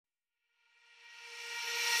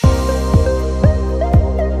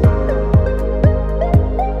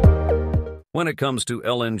When it comes to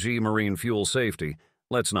LNG marine fuel safety,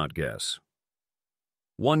 let's not guess.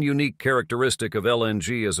 One unique characteristic of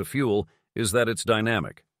LNG as a fuel is that it's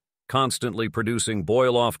dynamic, constantly producing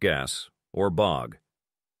boil-off gas, or BOG.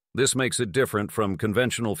 This makes it different from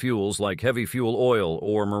conventional fuels like heavy fuel oil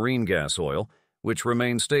or marine gas oil, which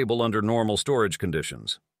remain stable under normal storage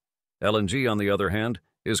conditions. LNG, on the other hand,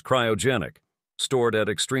 is cryogenic, stored at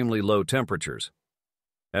extremely low temperatures.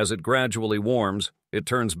 As it gradually warms, it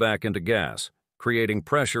turns back into gas, creating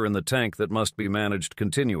pressure in the tank that must be managed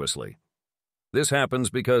continuously. This happens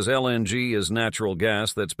because LNG is natural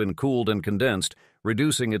gas that's been cooled and condensed,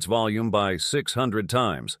 reducing its volume by 600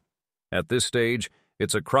 times. At this stage,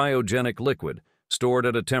 it's a cryogenic liquid, stored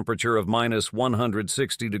at a temperature of minus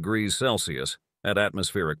 160 degrees Celsius at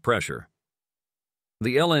atmospheric pressure.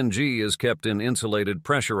 The LNG is kept in insulated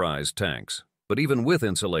pressurized tanks, but even with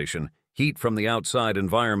insulation, heat from the outside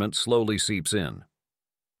environment slowly seeps in.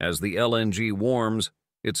 As the LNG warms,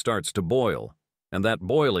 it starts to boil, and that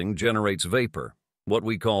boiling generates vapor, what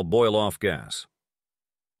we call boil-off gas.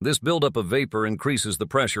 This buildup of vapor increases the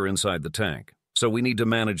pressure inside the tank, so we need to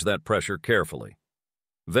manage that pressure carefully.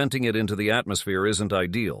 Venting it into the atmosphere isn't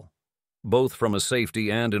ideal, both from a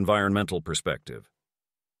safety and environmental perspective.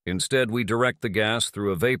 Instead, we direct the gas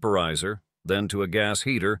through a vaporizer, then to a gas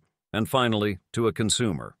heater, and finally to a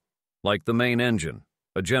consumer, like the main engine,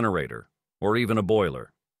 a generator, or even a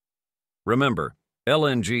boiler. Remember,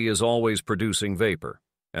 LNG is always producing vapor,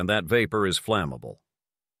 and that vapor is flammable.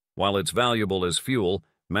 While it's valuable as fuel,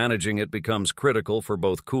 managing it becomes critical for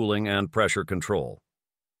both cooling and pressure control.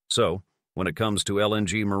 So, when it comes to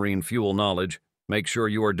LNG marine fuel knowledge, make sure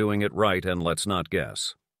you are doing it right and let's not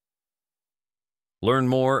guess. Learn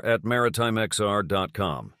more at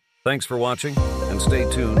maritimexr.com. Thanks for watching, and stay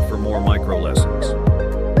tuned for more micro lessons.